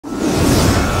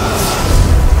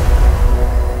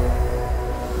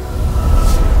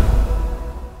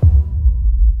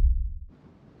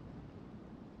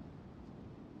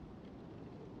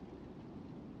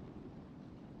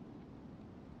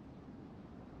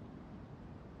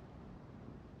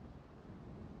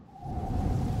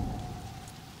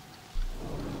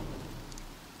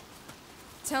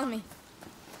tell me.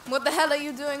 What the hell are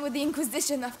you doing with the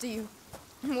Inquisition after you?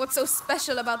 What's so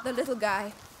special about the little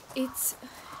guy? It's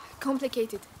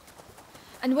complicated.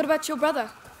 And what about your brother?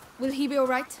 Will he be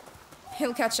alright?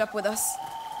 He'll catch up with us.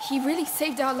 He really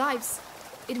saved our lives.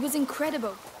 It was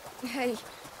incredible. Hey,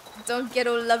 don't get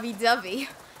all lovey-dovey.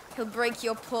 He'll break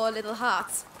your poor little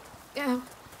heart.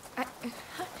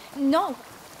 No.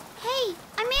 Hey,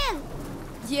 I'm in.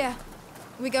 Yeah,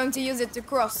 we're going to use it to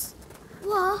cross.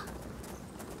 What?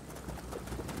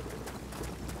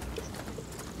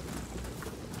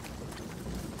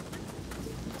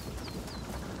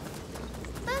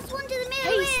 First one to the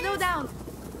middle. Hey, wins. slow down.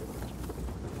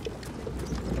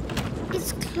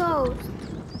 It's closed.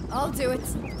 I'll do it.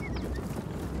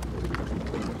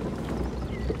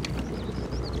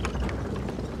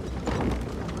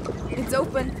 It's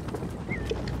open.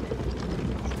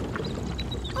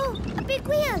 Oh, a big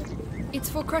wheel. It's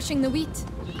for crushing the wheat.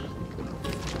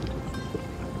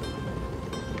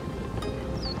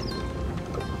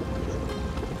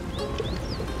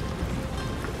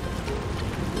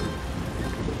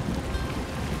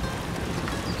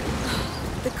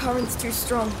 The current's too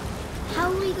strong.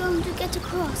 How are we going to get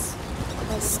across?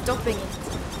 By stopping it.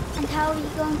 And how are we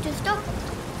going to stop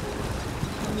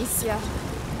it? Amicia,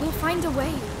 We'll find a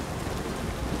way.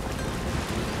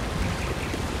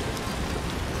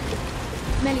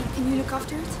 Melly, can you look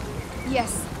after it?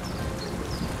 yes.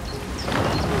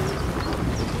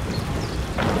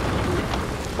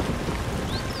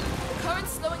 The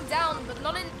current's slowing down, but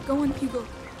not in... Go on, Hugo.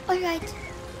 All right.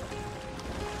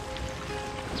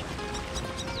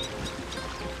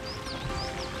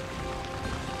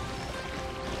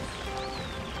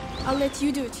 I'll let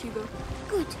you do it, Hugo.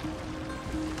 Good.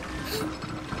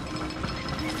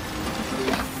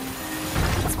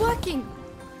 It's working!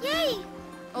 Yay!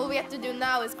 All we have to do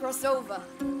now is cross over.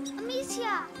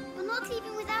 Amicia, you're not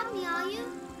leaving without me, are you?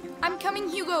 I'm coming,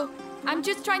 Hugo. I'm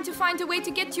just trying to find a way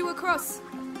to get you across.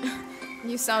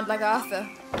 You sound like Arthur.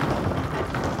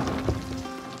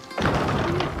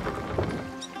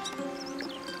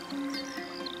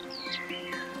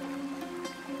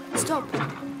 Stop.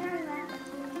 Very well.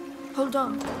 Hold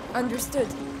on. Understood.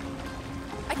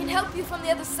 I can help you from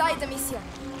the other side, Amicia.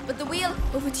 But the wheel...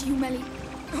 Over to you, Melly.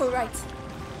 All right.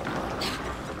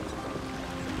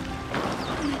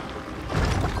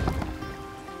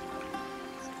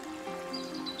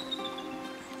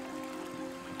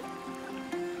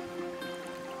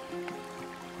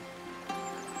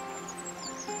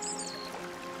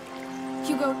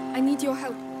 Hugo, I need your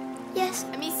help. Yes.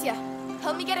 Amicia,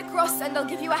 help me get across and I'll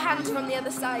give you a hand from the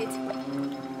other side.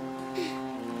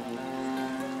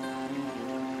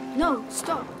 No,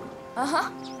 stop. Uh-huh.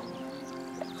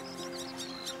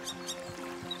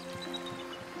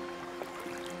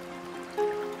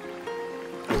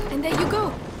 And there you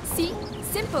go. See?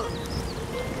 Simple.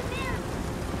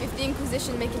 If the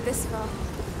Inquisition make it this far,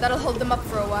 that'll hold them up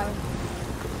for a while.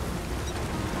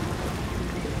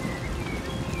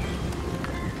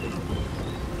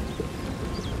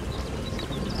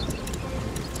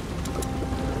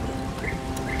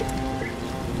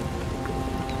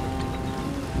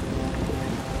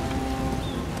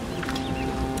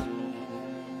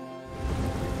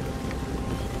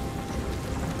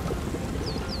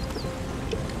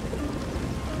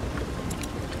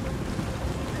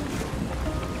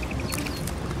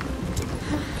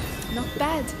 Not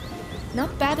bad.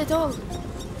 Not bad at all.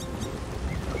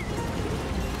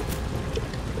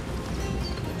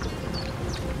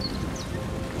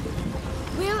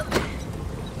 We'll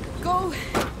go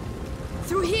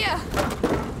through here.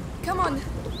 Come on.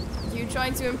 You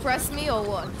trying to impress me or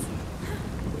what?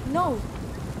 No.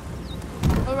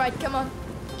 All right, come on.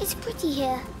 It's pretty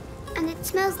here, and it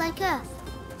smells like earth.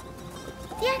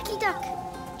 The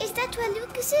Archiduck. Is that where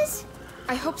Lucas is?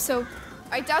 I hope so.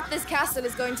 I doubt this castle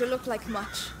is going to look like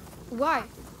much. Why?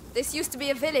 This used to be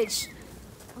a village,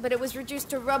 but it was reduced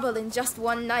to rubble in just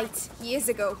one night, years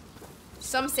ago.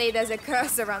 Some say there's a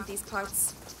curse around these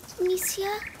parts.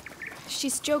 Amicia?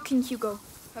 She's joking, Hugo.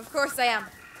 Of course I am.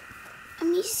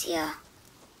 Amicia.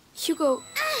 Hugo,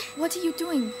 what are you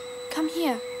doing? Come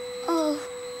here. Oh,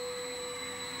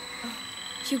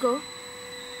 Hugo?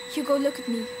 Hugo, look at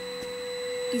me.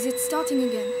 Is it starting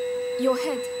again? Your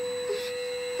head.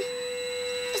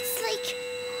 it's like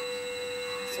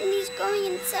somebody's going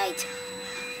inside.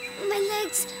 My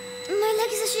legs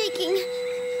are shaking.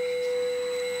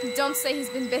 Don't say he's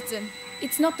been bitten.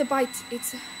 It's not the bite.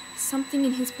 It's something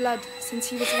in his blood since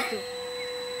he was little.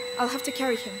 I'll have to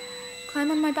carry him.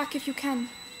 Climb on my back if you can.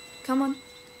 Come on.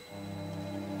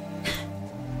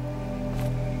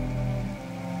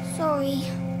 Sorry.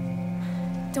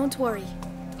 Don't worry.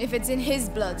 If it's in his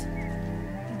blood,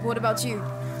 What about you?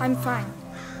 I'm fine.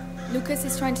 Lucas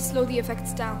is trying to slow the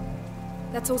effects down.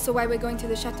 That's also why we're going to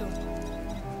the chateau.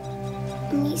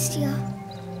 Amicia,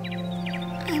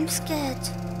 I'm scared.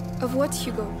 Of what,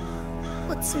 Hugo?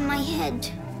 What's in my head?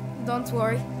 Don't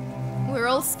worry. We're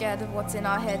all scared of what's in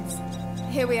our heads.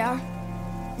 Here we are.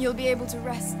 You'll be able to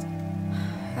rest.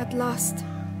 At last.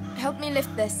 Help me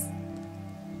lift this.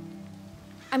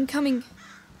 I'm coming.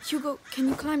 Hugo, can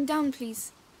you climb down,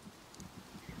 please?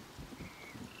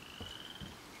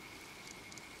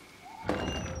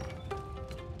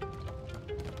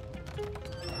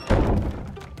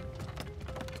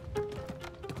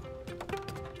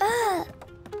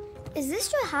 Is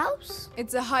this your house?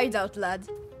 It's a hideout, lad.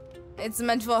 It's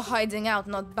meant for hiding out,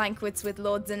 not banquets with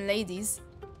lords and ladies.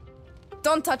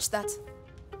 Don't touch that.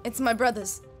 It's my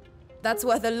brother's. That's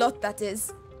worth a lot, that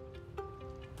is.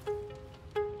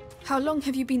 How long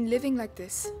have you been living like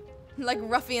this? Like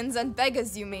ruffians and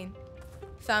beggars, you mean?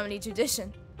 Family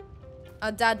tradition.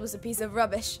 Our dad was a piece of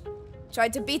rubbish.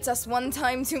 Tried to beat us one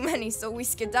time too many, so we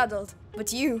skedaddled.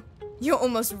 But you're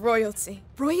almost royalty.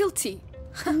 Royalty?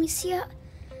 Amicia,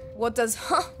 What does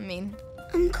mean?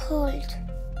 I'm cold.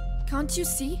 Can't you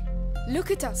see?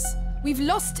 Look at us. We've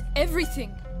lost everything.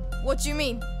 What do you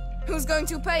mean? Who's going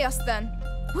to pay us then?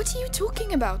 What are you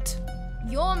talking about?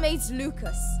 Your mate's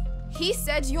Lucas. He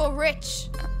said you're rich.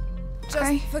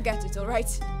 Just forget it,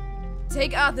 alright?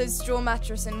 Take Arthur's straw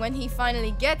mattress, and when he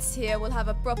finally gets here, we'll have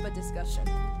a proper discussion.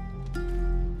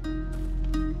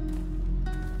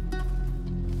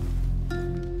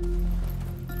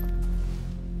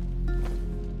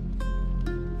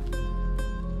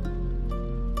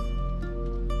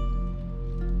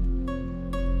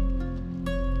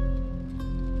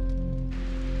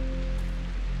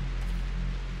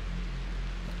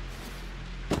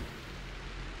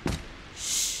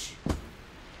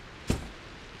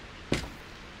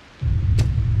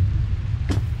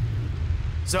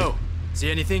 So,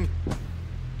 see anything?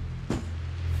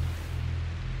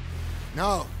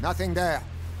 No, nothing there.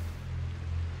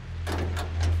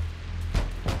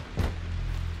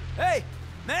 Hey,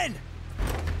 men!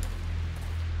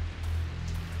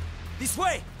 This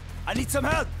way! I need some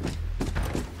help!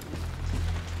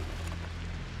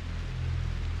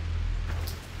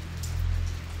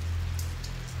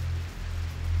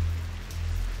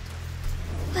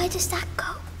 Where does that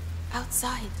go?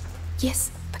 Outside.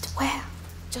 Yes, but where?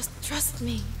 Just trust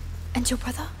me. And your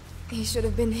brother? He should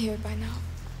have been here by now.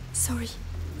 Sorry.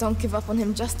 Don't give up on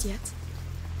him just yet.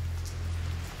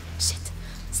 Shit.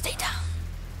 Stay down.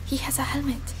 He has a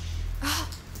helmet. Ah,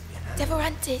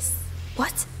 Devorantis.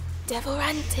 What?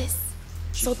 Devorantis.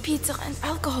 Saltpeter and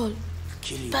alcohol.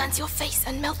 Burns your face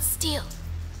and melts steel.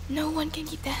 No one can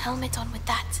keep their helmet on with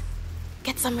that.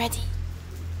 Get some ready.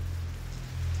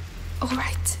 All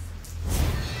right.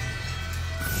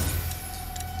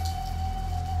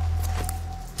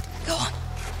 Go on.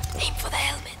 Aim for the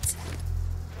helmet.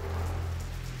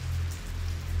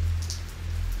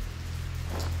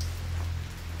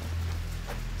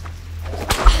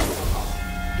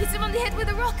 Hit him on the head with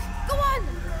a rock. Go on.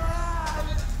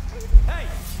 Hey,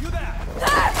 you there!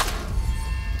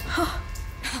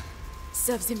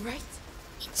 Serves him right.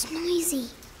 It's noisy.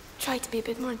 Try to be a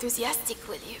bit more enthusiastic,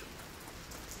 will you?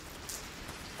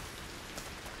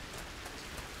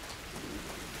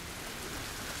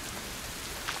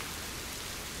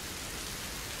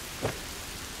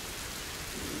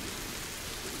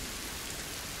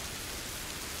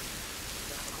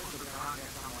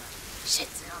 Shit.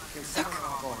 Look,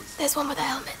 there's one with a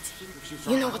helmet.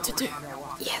 You know what to do.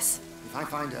 Yes. If I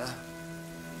find her,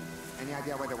 any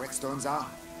idea where the whetstones are?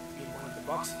 In one of the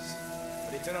boxes,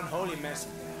 but it's an unholy mess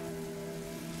in there.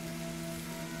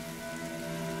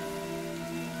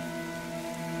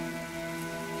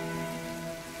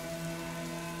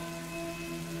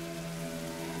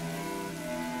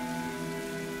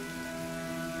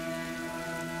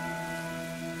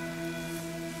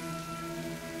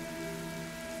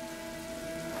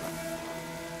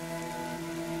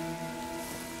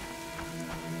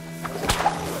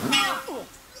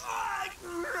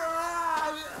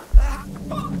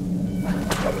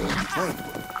 Wait,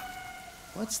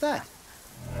 what's that?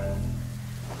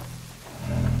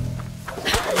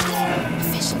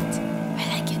 Efficient.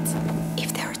 I like it.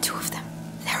 If there are two of them,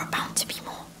 there are bound to be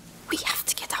more. We have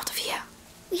to get out of here.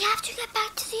 We have to get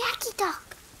back to the Aki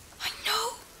dock. I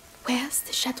know. Where's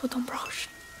the Chateau d'Ombrage?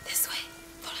 This way.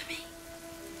 Follow me.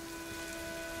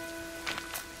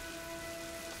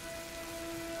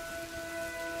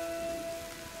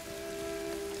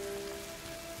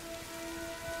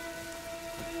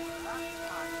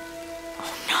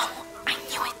 Oh no, I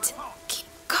knew it. Keep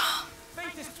calm.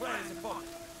 Fate is 12 as a book.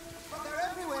 But they're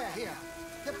everywhere!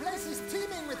 place is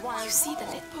teeming with wild. You see the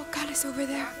little palace over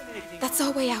there? That's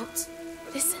our way out.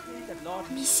 Listen,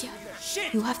 Amicia,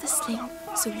 you have the sling,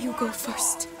 so you go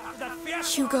first.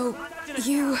 Hugo,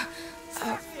 you...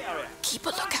 keep a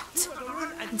lookout.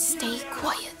 And stay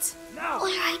quiet. All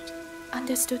right.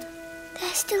 Understood.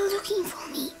 They're still looking for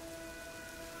me.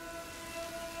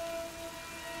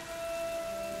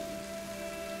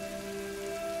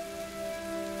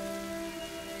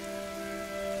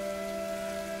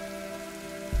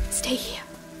 Stay here.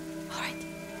 All right.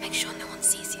 Make sure no one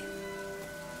sees you.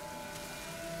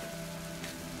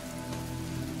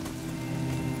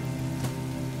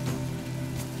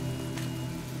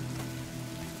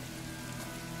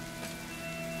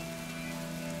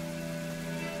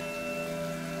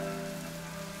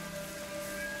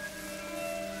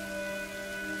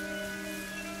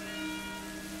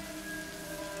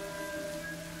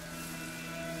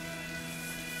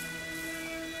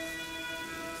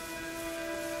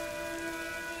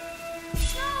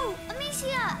 No!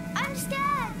 Amicia! I'm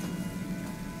scared!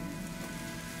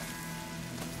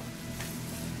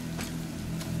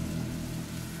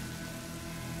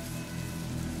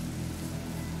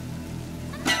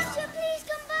 Amicia, please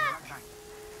come back!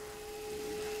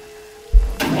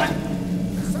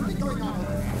 There's something going on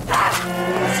over there.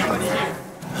 Somebody here.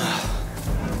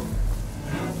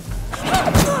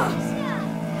 Amicia!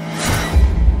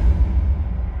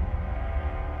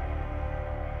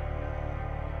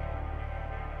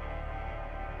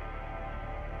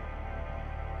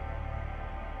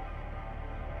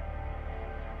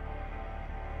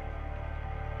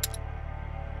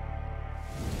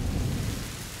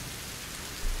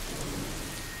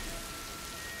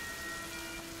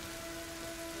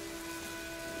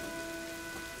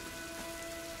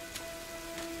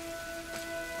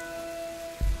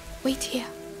 Wait here.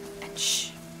 And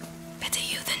shh. Better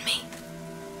you than me.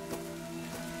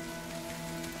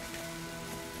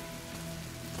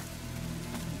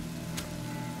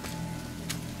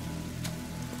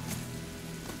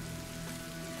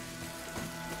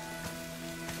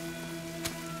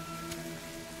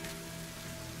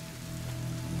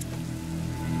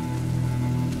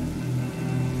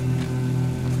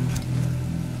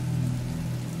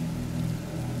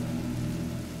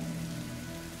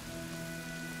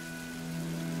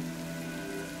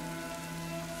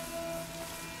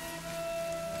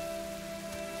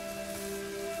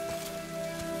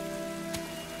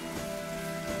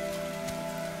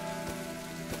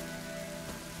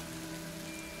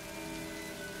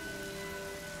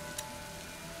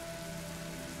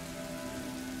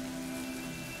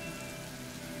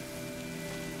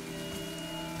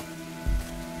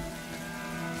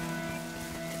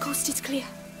 The coast is clear.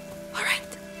 All right.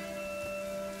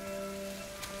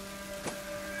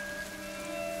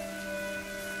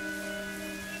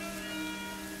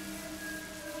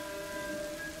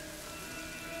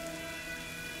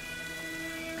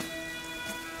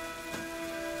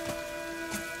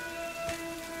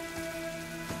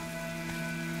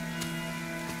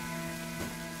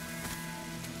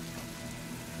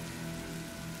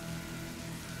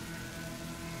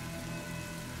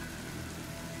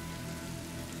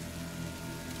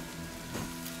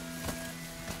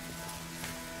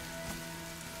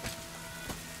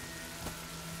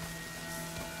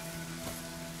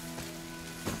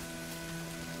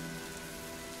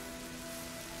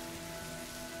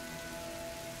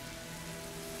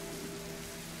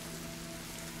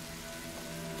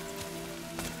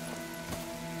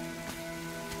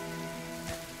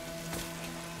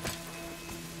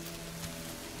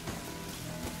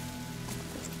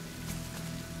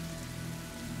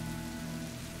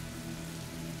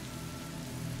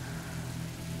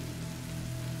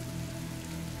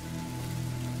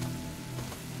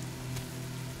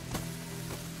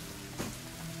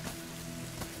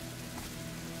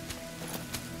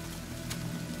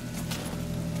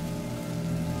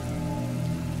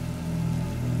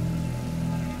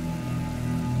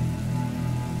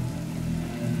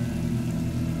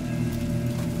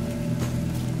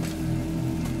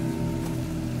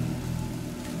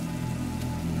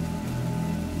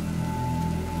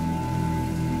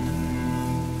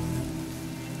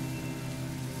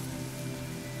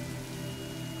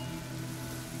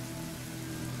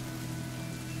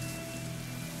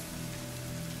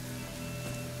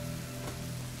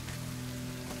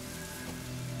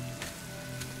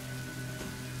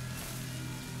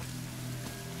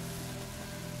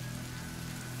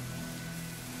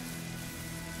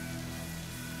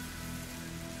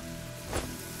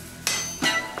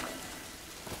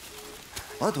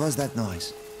 What was that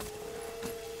noise?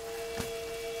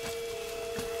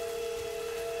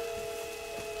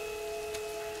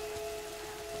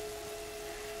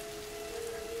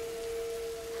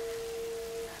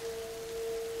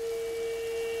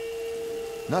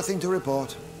 Nothing to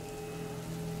report.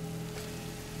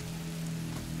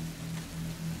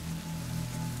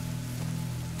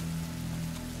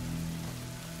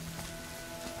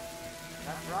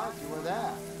 That's right, you were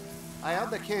there. I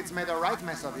heard the kids made a right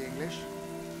mess of the English.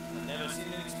 I've never seen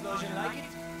an explosion like it.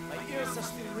 My ears are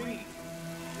still ringing.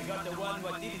 We got the one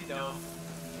what did it though.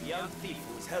 A young thief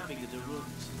who was helping the Daruns.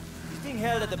 He's being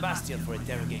held at the Bastion for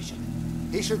interrogation.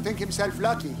 He should think himself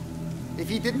lucky. If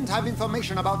he didn't have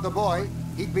information about the boy,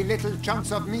 he'd be little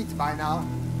chunks of meat by now.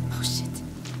 Oh, shit.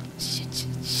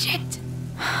 Shit.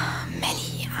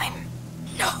 Melly,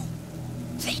 No.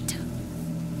 Later.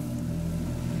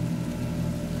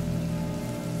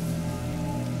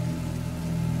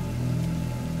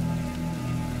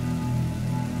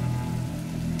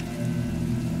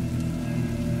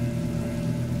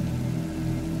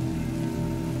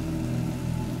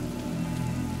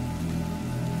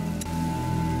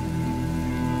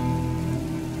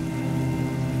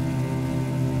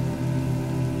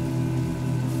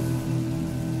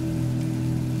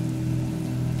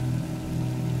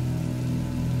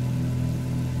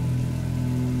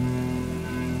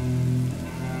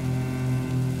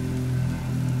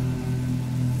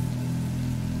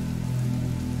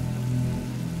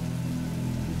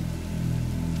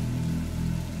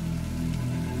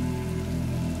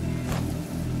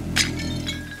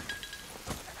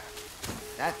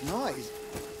 That noise,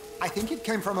 I think it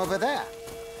came from over there.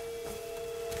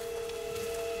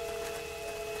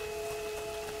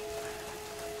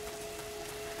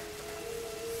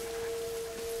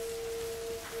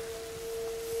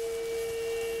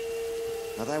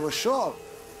 But I was sure.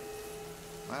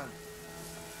 Well,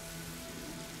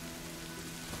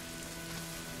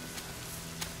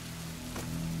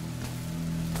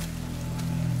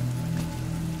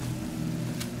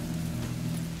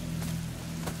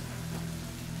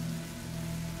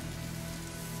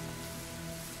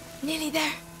 Nearly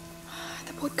there.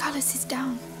 The portcullis is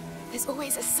down. There's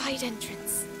always a side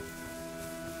entrance.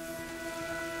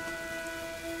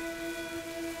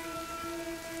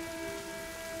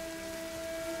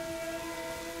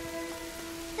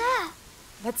 There.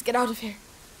 Let's get out of here.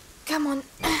 Come on.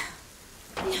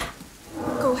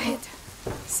 Go ahead.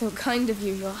 So kind of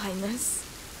you, Your Highness.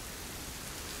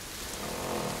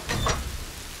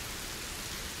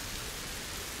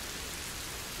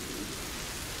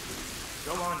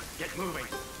 Go on, get moving.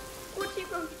 What are you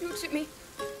going to do to me?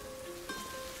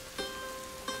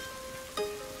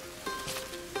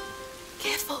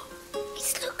 Careful.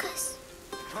 It's Lucas.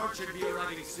 The cart should be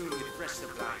arriving soon with fresh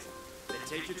supplies. Then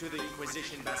take you to the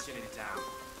Inquisition Bastion in town.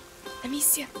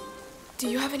 Amicia, do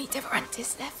you have any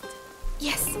Deverantes left?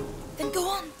 Yes. Then go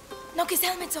on. Knock his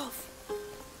helmet off.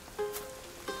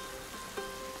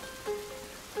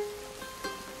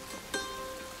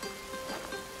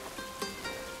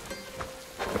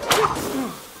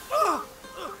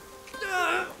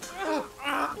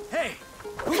 Hey!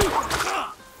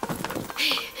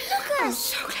 I'm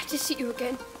so glad to see you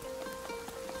again.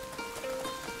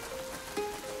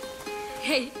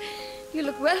 Hey, you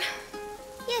look well.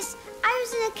 Yes, I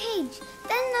was in a cage.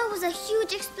 Then there was a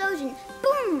huge explosion.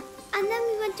 Boom! And then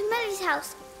we went to Melly's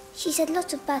house. She said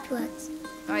lots of bad words.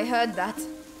 I heard that.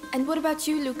 And what about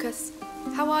you, Lucas?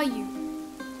 How are you?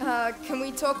 Can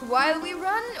we talk while we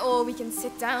run? Or we can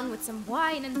sit down with some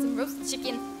wine and some roast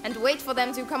chicken and wait for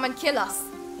them to come and kill us?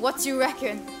 What do you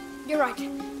reckon? You're right.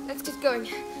 Let's get going.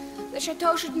 The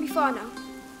chateau shouldn't be far now.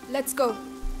 Let's go.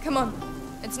 Come on.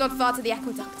 It's not far to the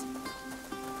aqueduct.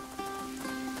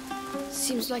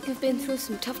 Seems like you've been through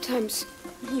some tough times.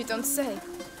 You don't say.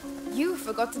 You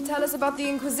forgot to tell us about the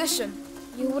Inquisition.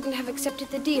 You wouldn't have accepted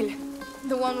the deal.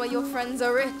 The one where your friends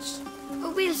are rich.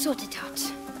 We'll sort it out.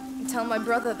 Tell my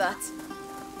brother that.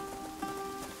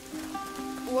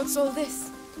 What's all this?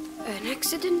 An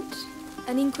accident?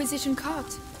 An Inquisition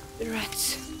cart.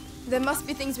 Rats. There must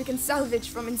be things we can salvage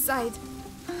from inside.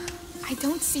 I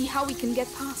don't see how we can get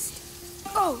past.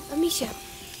 Oh, Amicia,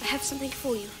 I have something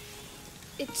for you.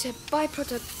 It's a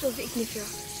byproduct of Ignifera.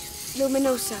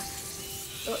 Luminosa.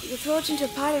 You throw it into a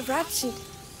pile of rats and...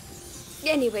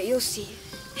 Anyway, you'll see.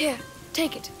 Here,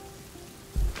 take it.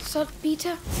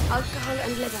 Saltpeter, alcohol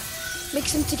and leather.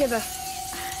 Mix them together.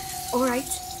 All right.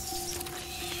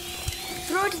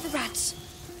 Throw it at the rats.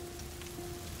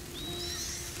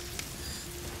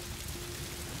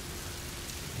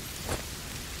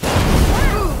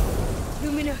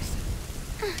 Luminosa.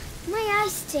 My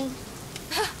eyes sting.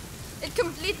 It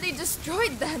completely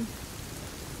destroyed them.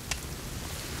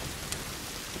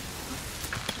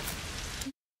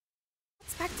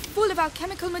 It's packed full of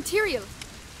alchemical material.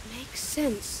 Makes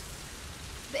sense.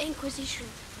 The Inquisition.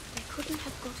 They're couldn't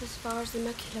have got as far as the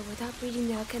macula without reading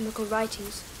their alchemical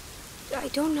writings. I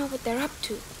don't know what they're up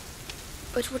to.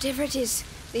 But whatever it is,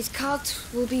 these cards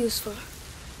will be useful.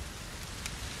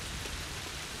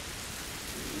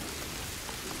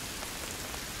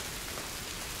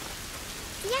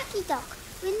 Yucky Doc,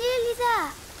 we're nearly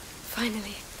there.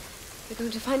 Finally. We're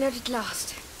going to find out at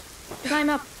last. Climb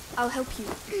up. I'll help you.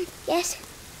 Yes.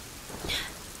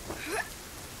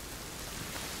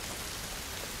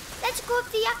 Let's go up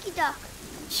the Yucky Doc.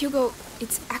 Hugo,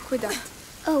 it's aqueduct.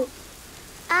 Oh,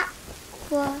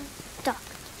 aqueduct.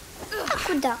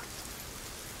 Aqueduct.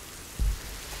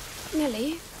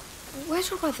 Nellie, where's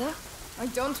your brother? I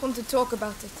don't want to talk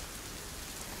about it.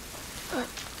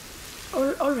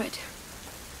 All right.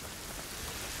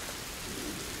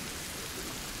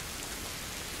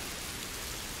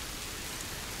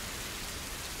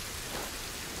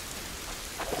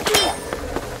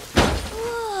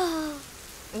 Whoa.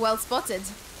 Well spotted.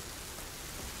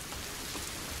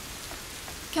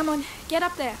 Come on, get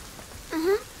up there.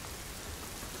 Uh-huh.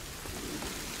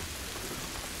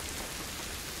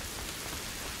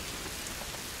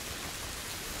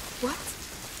 What?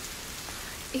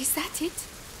 Is that it?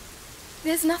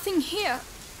 There's nothing here.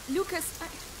 Lucas,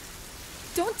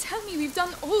 don't tell me we've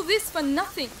done all this for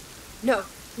nothing. No.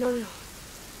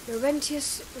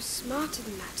 Laurentius was smarter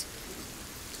than that.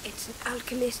 It's an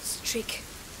alchemist's trick.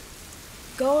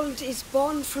 Gold is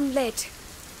born from lead.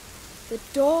 The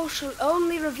door shall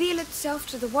only reveal itself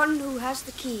to the one who has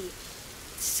the key.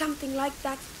 Something like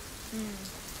that.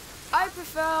 I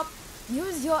prefer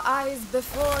use your eyes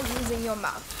before using your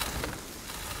mouth.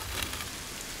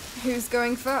 Who's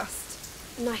going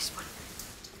first? Nice one.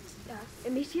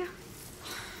 Amicia?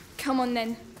 Come on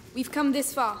then. We've come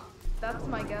this far. That's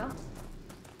my girl.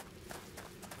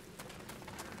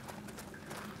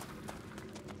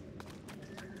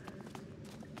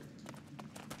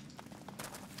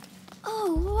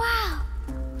 Oh, wow.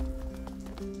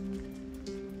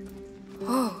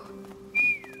 Oh.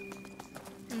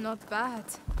 Not bad.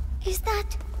 Is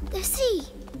that the sea?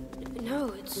 No,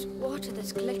 it's water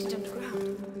that's collected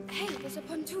underground. Hey, there's a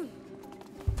pontoon.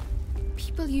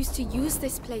 People used to use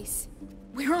this place.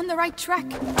 We're on the right track.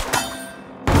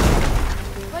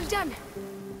 Well done.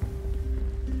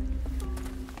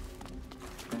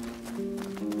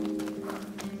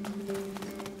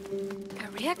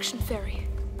 A reaction ferry.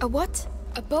 A what?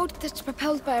 A boat that's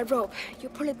propelled by a rope. You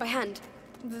pull it by hand.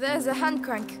 There's a hand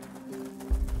crank.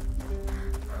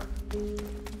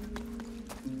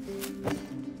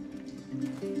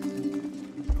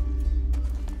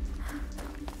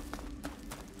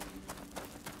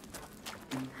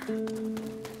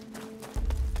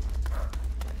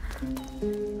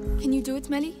 Can you do it,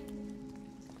 Melly?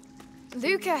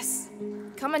 Lucas,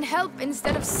 come and help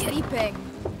instead of sleeping.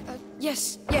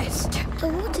 Yes. The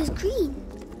water's green.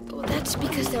 Well, that's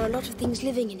because there are a lot of things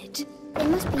living in it. They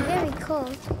must be very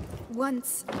cold.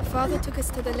 Once, Father took us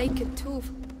to the lake at Tuve,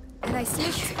 and I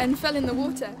slipped and fell in the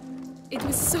water. It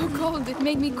was so cold, it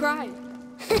made me cry.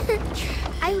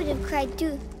 I would have cried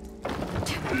too.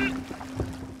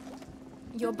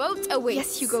 Your boat awaits.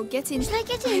 Yes, Hugo, get in. Shall I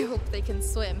get I in? hope they can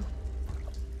swim.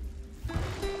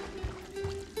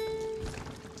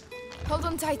 Hold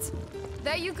on tight.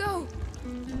 There you go.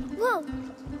 Whoa.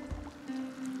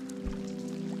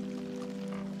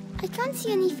 I can't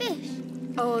see any fish.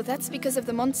 Oh, that's because of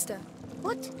the monster.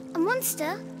 What? A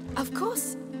monster? Of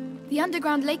course. The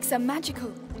underground lakes are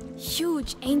magical.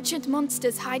 Huge, ancient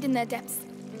monsters hide in their depths.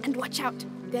 And watch out,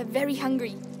 they're very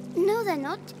hungry. No, they're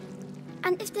not.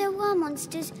 And if there were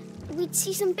monsters, we'd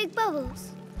see some big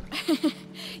bubbles.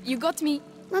 You got me.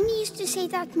 Mummy used to say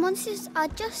that monsters are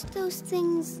just those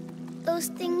things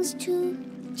to...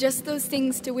 Just those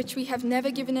things to which we have never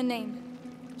given a name.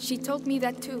 She told me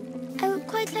that too. I would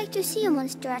quite like to see a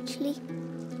monster, actually.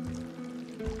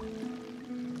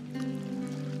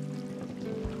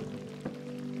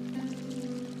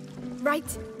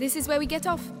 Right, this is where we get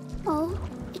off. Oh,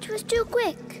 it was too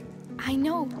quick. I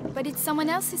know, but it's someone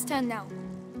else's turn now.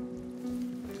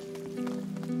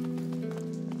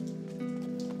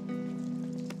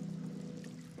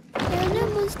 There are no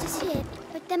monsters here,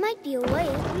 but there might be a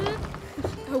whale.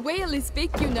 A whale is big,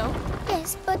 you know.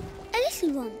 Yes, but a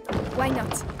little one. Why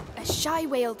not? A shy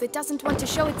whale that doesn't want to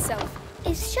show itself.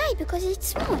 It's shy because it's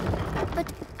small,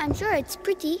 but I'm sure it's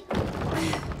pretty.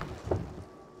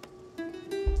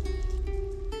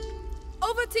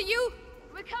 Over to you!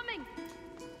 We're coming!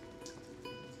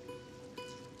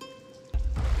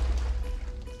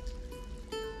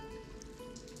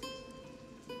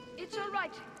 It's all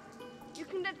right. You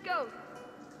can let go.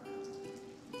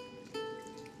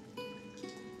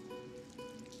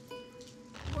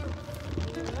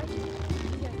 Whoa.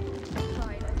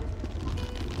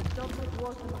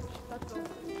 water much, that's all.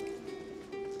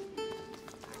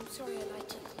 I'm sorry I lied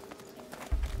to you.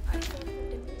 I thought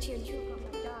that Diante and Hugo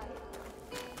might die.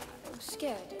 I was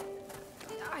scared.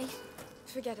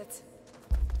 Forget it.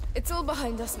 It's all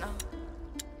behind us now.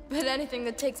 But anything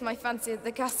that takes my fancy at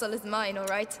the castle is mine, all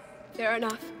right? Fair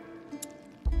enough.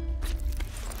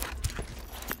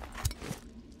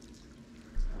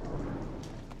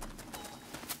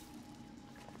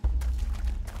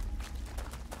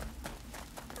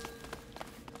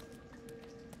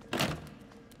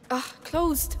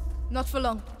 Closed. Not for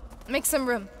long. Make some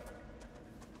room.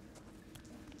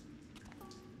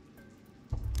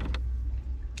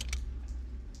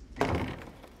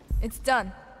 It's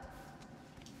done.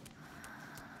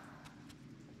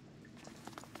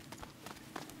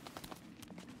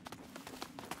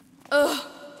 Oh,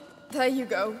 there you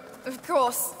go. Of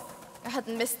course. I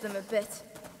hadn't missed them a bit.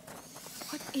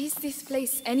 What is this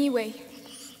place anyway?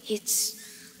 It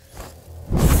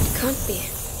can't be.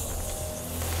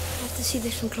 I have to see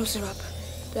this from closer up.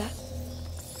 That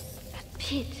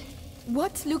pit.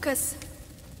 What, Lucas?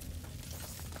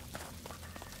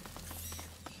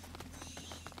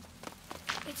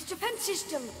 It's a defense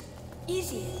system.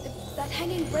 Easy. That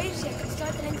hanging brazier can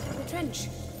start the length of the trench.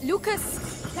 Lucas!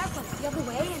 That one, the other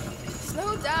way.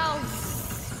 Slow down.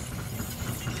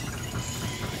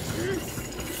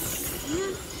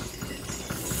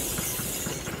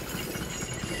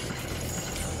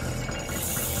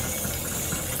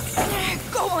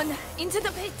 Go on! Into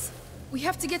the pit! We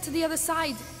have to get to the other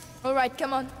side. All right,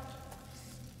 come on.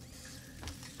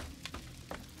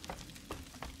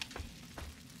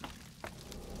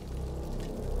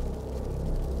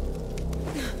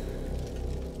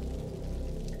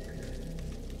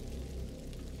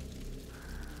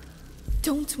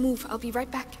 Don't move. I'll be right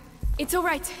back. It's all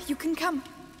right. You can come.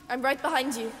 I'm right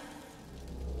behind you.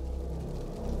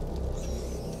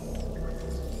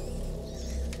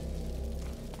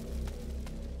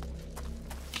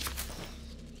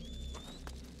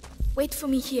 Wait for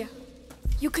me here.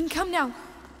 You can come now.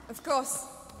 Of course.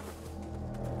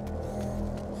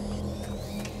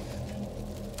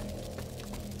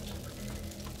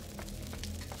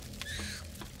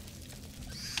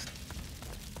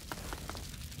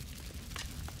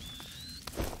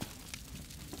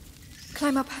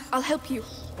 Climb up. I'll help you.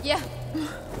 Yeah.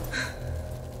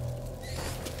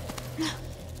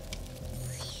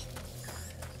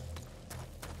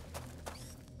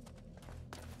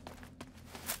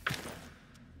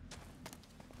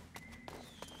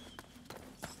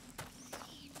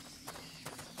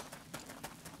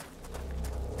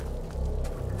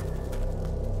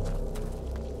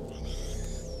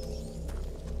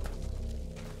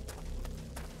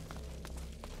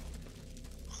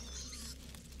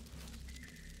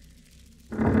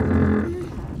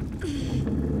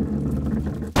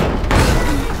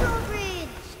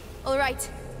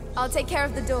 I'll take care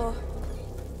of the door.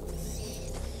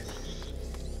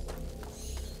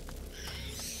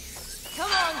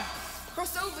 Come on!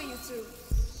 Cross over, you two.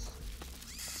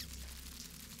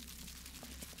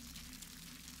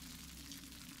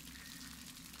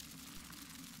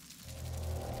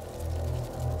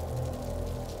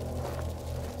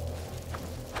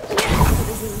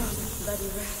 There's a lot of bloody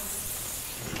rats.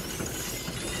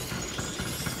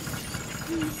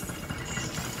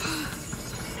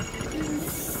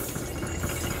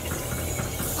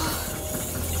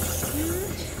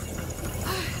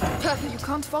 You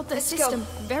can't fault the system.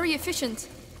 Very efficient.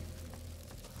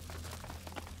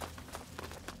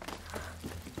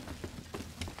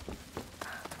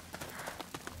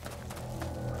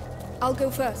 I'll go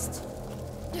first.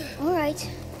 All right.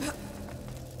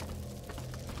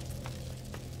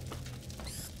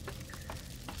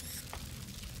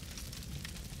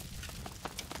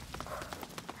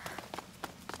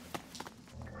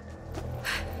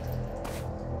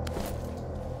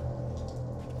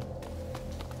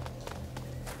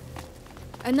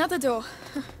 Another door.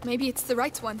 Maybe it's the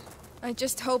right one. I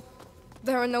just hope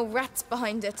there are no rats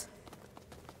behind it.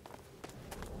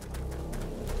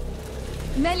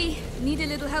 Melly, need a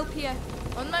little help here.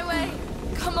 On my way.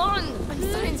 Come on! I'm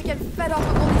starting to get fed up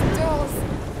with all these doors.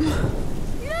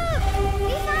 Look!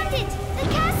 We found it! The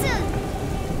castle!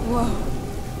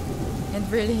 Whoa. It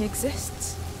really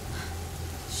exists.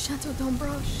 Chateau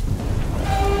d'Ambrage.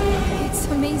 It's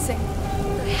amazing.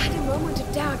 I had a moment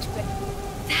of doubt, but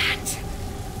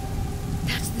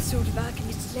that's the sort of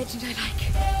alchemist's legend I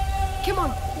like. Come on,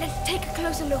 let's take a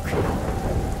closer look.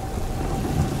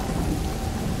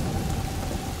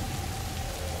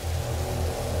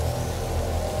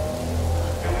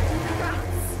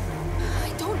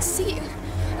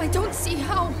 I don't see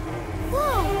how.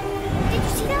 Whoa! Did you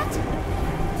see that?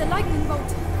 The lightning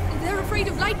boat. They're afraid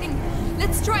of lightning.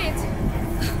 Let's try it.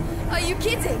 Are you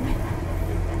kidding?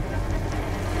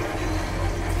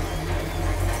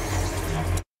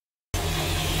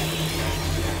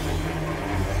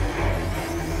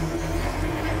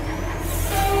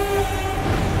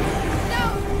 No!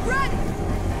 Run!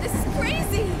 This is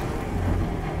crazy!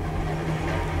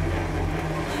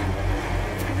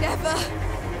 Never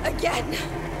again!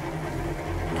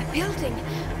 A building.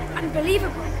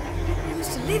 Unbelievable. People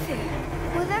used to live here.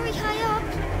 We're very high up.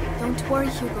 Don't worry,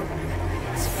 Hugo.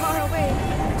 It's far away.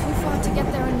 Too far to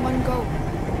get there in one go.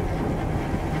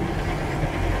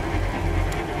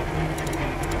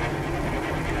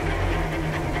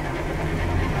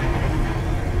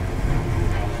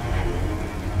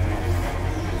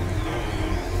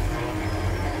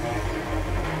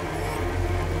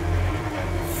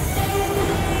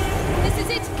 This is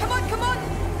it! Come on, come on!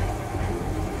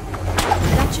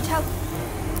 That should help.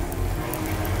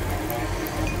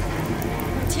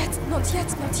 Not yet, not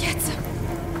yet, not yet.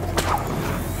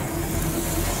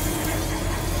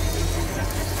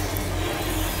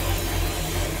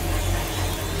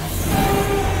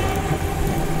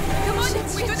 Come on,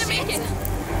 we're gonna make it!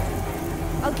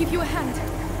 I'll give you a hand.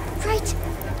 Right.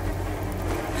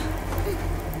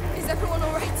 Is everyone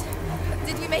alright?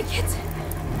 Did we make it?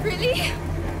 Really?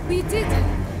 We did.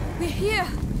 We're here.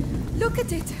 Look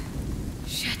at it.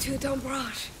 Chateau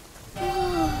d'Ombrage.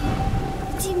 Whoa.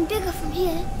 It's even bigger from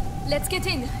here. Let's get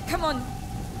in. Come on.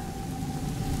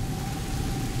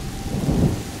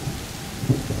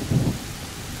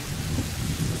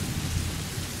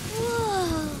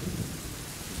 Whoa.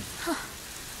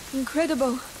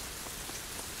 Incredible.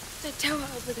 The tower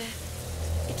over there.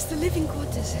 It's the living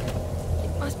quarters.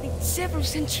 It must be several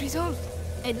centuries old.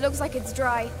 It looks like it's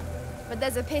dry, but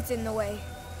there's a pit in the way.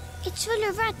 It's full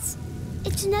of rats.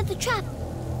 It's another trap.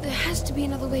 There has to be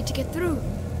another way to get through.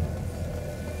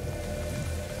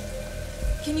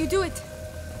 Can you do it?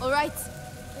 Alright,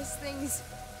 this thing's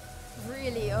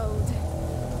really old.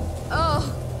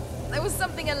 Oh, there was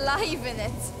something alive in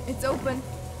it. It's open.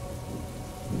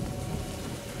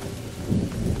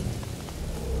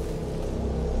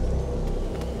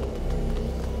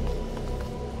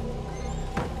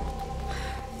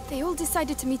 They all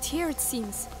decided to meet here, it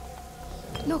seems.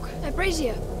 Look, a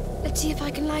brazier. Let's see if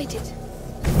I can light it.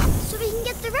 So we can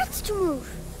get the rats to move.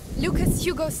 Lucas,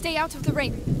 Hugo, stay out of the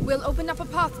rain. We'll open up a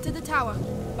path to the tower.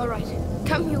 All right.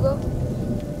 Come, Hugo.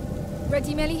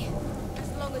 Ready, Melly? As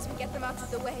long as we get them out of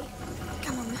the way.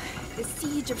 Come on. The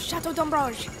siege of Chateau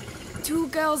d'Ombrage. 2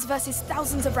 girls versus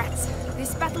thousands of rats.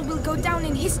 This battle will go down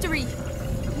in history.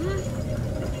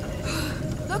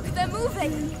 Look, they're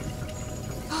moving.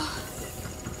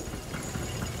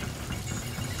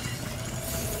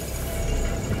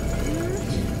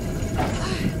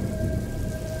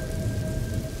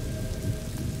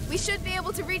 We should be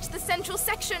able to reach the central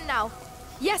section now.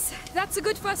 Yes, that's a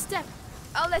good first step.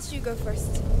 I'll let you go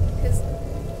first, because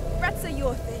rats are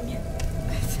your thing.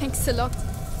 Thanks a lot.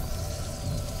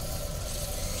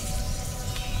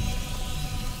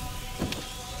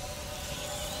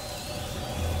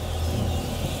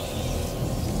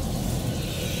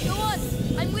 Go on,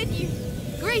 I'm with you.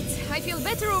 Great, I feel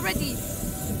better already.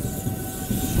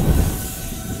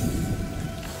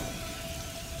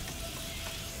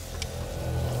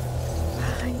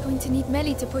 I'm going to need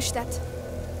Melly to push that.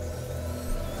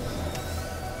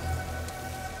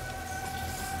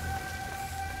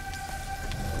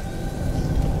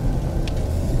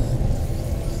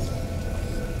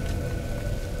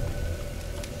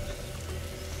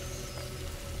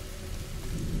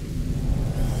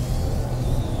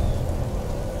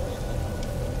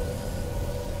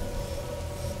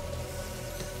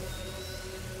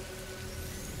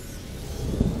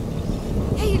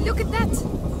 Hey, look at that!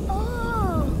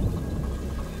 Oh.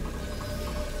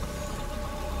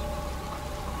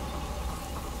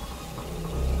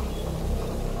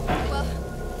 Well,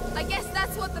 I guess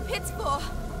that's what the pit's for.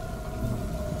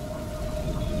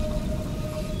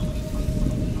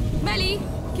 Melly,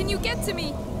 can you get to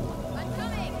me? I'm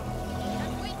coming.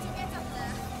 Can't wait to get up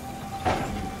there.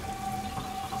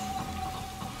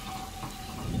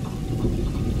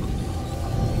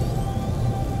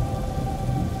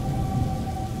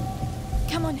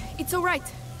 Come on, it's all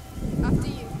right. After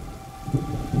you.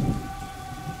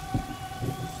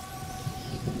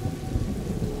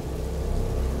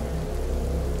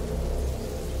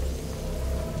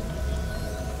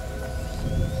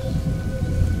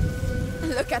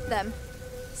 Look at them.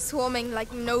 Swarming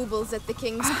like nobles at the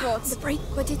king's court. The break,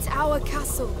 but it's our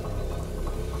castle.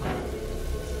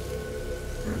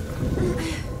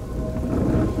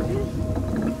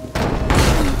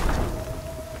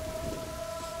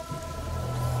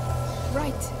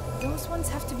 Right. Those ones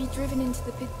have to be driven into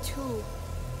the pit too.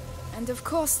 And of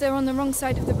course, they're on the wrong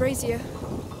side of the brazier.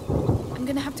 I'm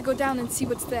gonna have to go down and see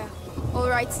what's there. All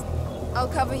right. I'll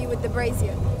cover you with the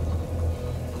brazier.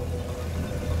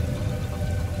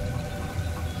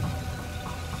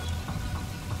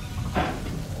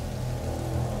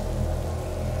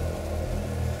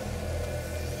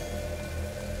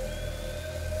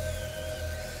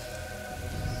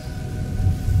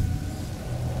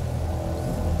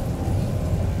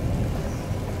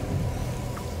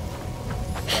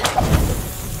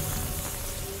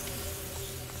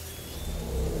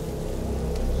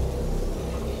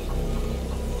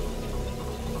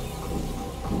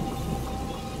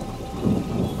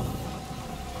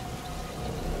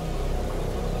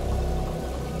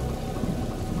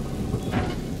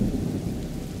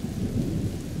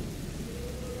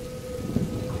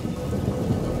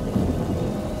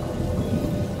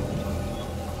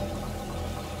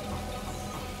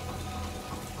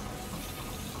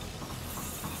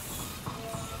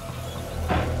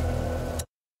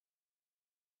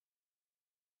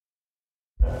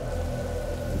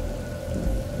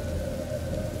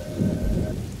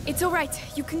 It's all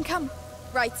right. You can come.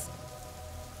 Right.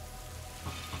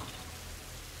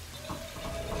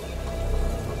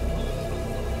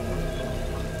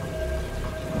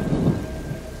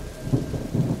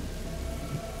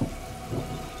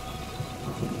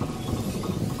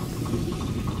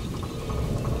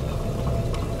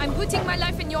 I'm putting my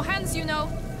life in your hands, you know.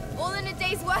 All in a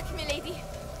day's work, milady.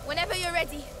 Whenever you're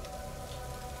ready.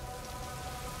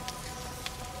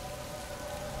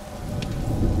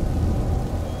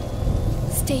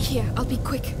 Stay here. I'll be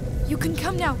quick. You can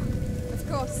come now. Of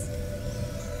course.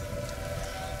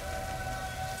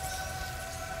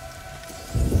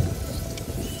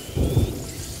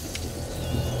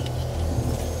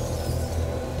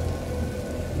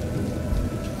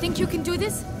 Think you can do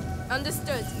this?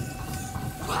 Understood.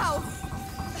 Wow!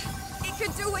 It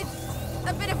could do with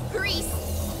a bit of grease.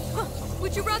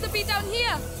 Would you rather be down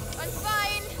here? I'm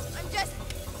fine. I'm just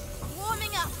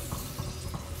warming up.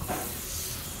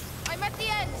 I'm at the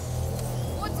end.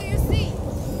 What do you see?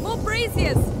 More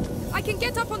braziers. I can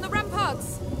get up on the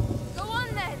ramparts. Go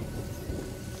on then.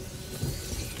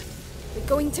 We're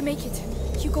going to make it.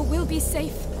 Hugo will be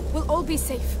safe. We'll all be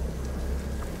safe.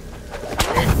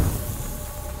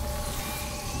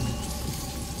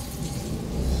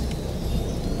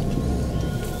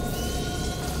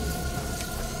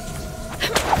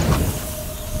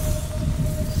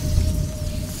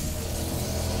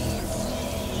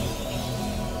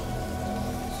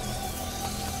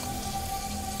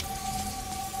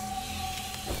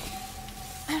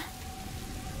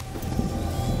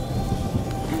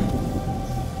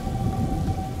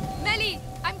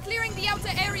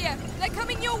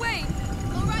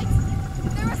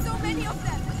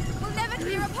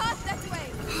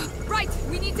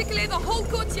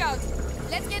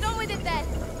 Let's get on with it then.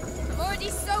 I'm already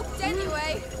soaked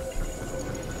anyway.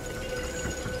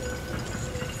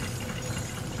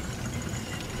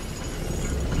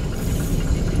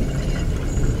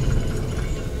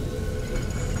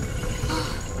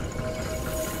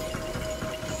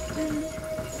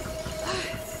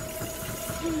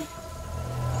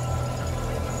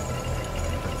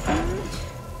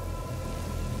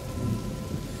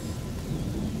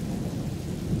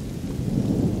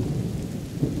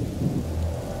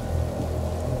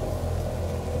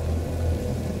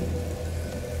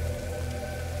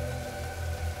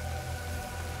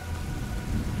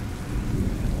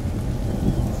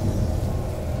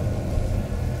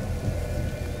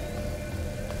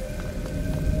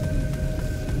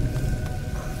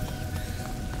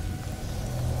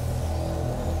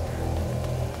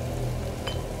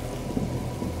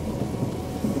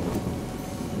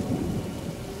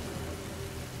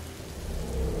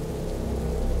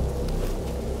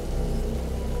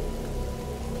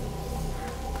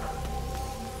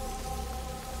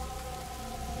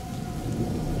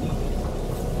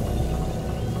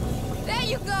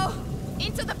 You go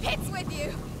into the pits with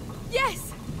you.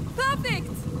 Yes, perfect.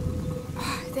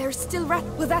 There's still rat.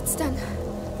 Well, that's done.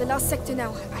 The last sector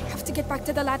now. I have to get back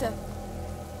to the ladder.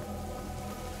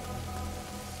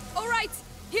 All right,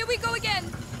 here we go again.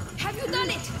 Have you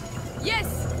done it?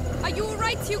 Yes. Are you all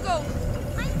right, Hugo?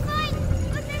 I'm fine,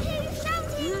 but I hear you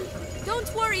shouting.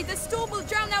 Don't worry, the storm will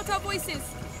drown out our voices.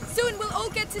 Soon we'll all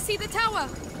get to see the tower.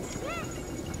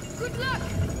 Yes. Good luck.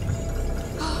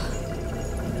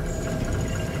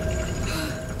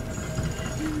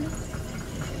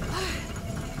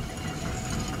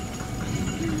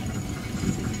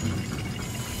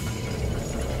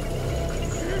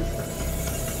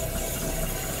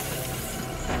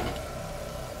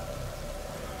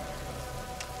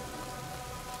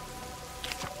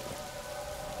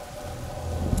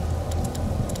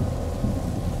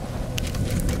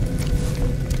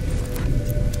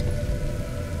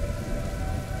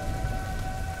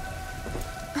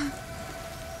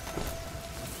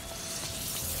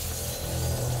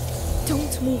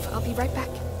 to move. I'll be right back.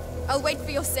 I'll wait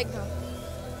for your signal.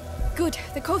 Good.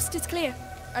 The coast is clear.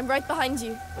 I'm right behind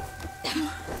you.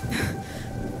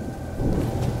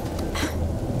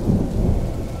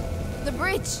 The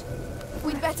bridge.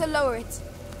 We'd better lower it.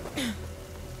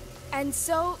 And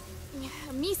so,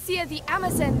 Amicia the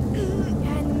Amazon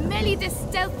and Melly the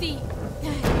Stealthy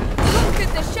conquered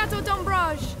the Chateau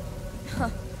d'Ombrage.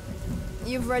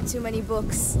 You've read too many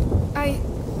books.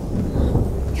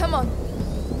 Come on.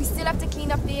 We still have to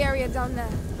clean up the area down there.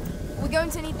 We're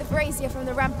going to need the brazier from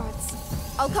the ramparts.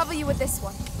 I'll cover you with this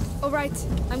one. All right,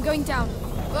 I'm going down.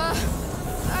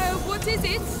 What is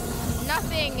it?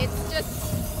 Nothing. It's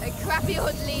just a crappy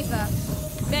old lever.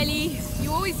 Melly,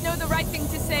 you always know the right thing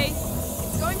to say.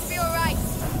 It's going to be all right.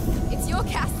 It's your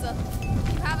castle.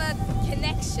 You have a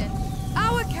connection.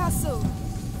 Our castle.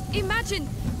 Imagine,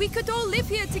 we could all live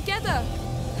here together.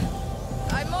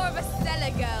 I'm more of a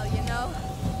cellar girl, you know.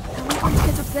 How are we going to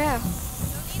get up there?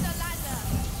 You'll need a ladder.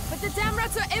 But the damn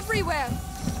rats are everywhere.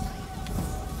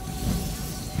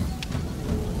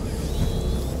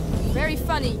 Very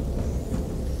funny.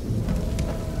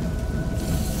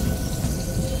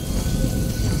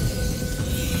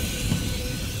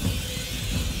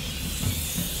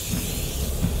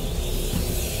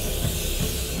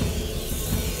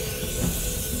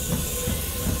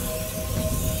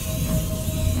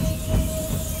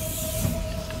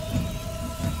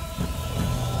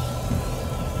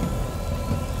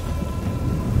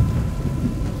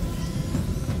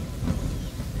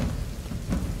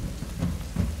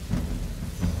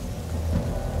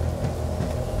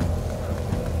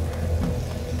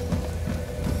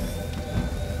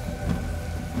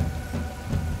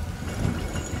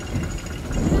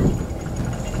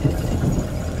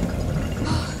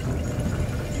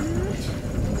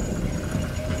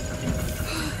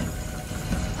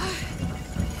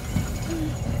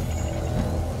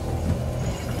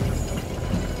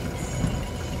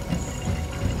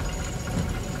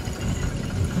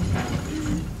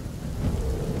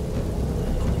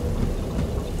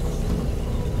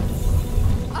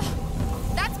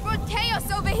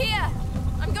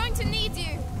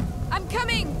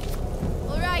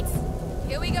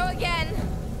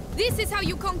 This is how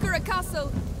you conquer a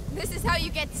castle. This is how you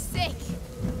get sick.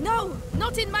 No,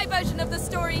 not in my version of the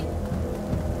story.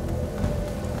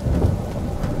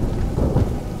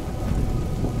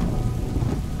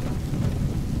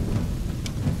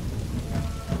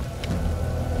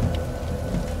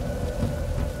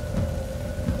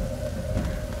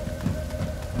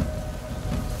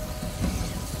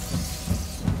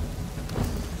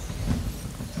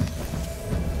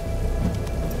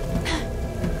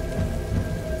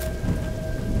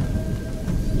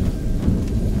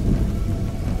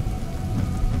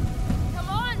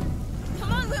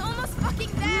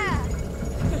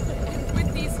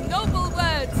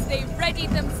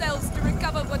 Themselves to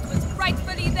recover what was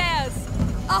rightfully theirs.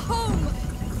 A home!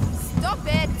 Stop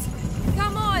it!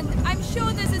 Come on, I'm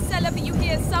sure there's a cellar for you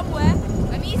here somewhere.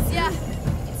 Amicia,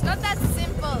 it's not that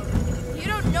simple. You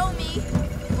don't know me.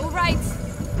 All right,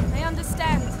 I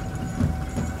understand.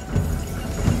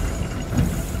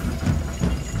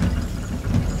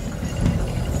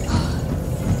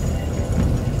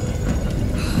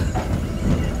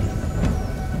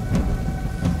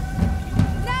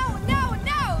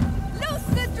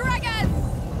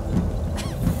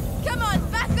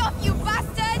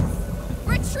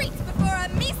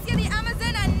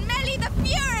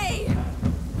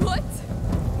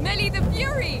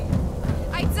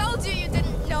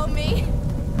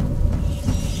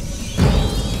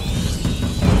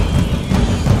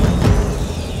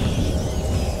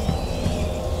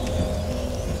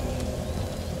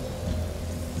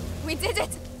 We did it!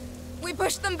 We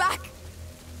pushed them back!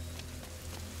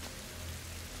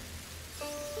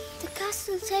 The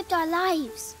castle saved our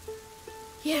lives.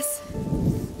 Yes,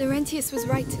 Laurentius was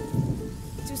right.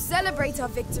 To celebrate our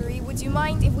victory, would you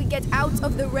mind if we get out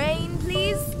of the rain,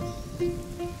 please?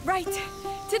 Right,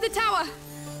 to the tower!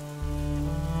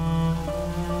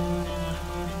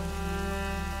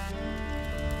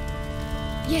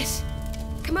 Yes,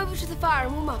 come over to the fire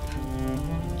and warm up.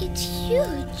 It's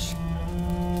huge.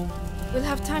 We'll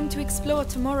have time to explore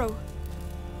tomorrow.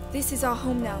 This is our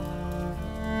home now.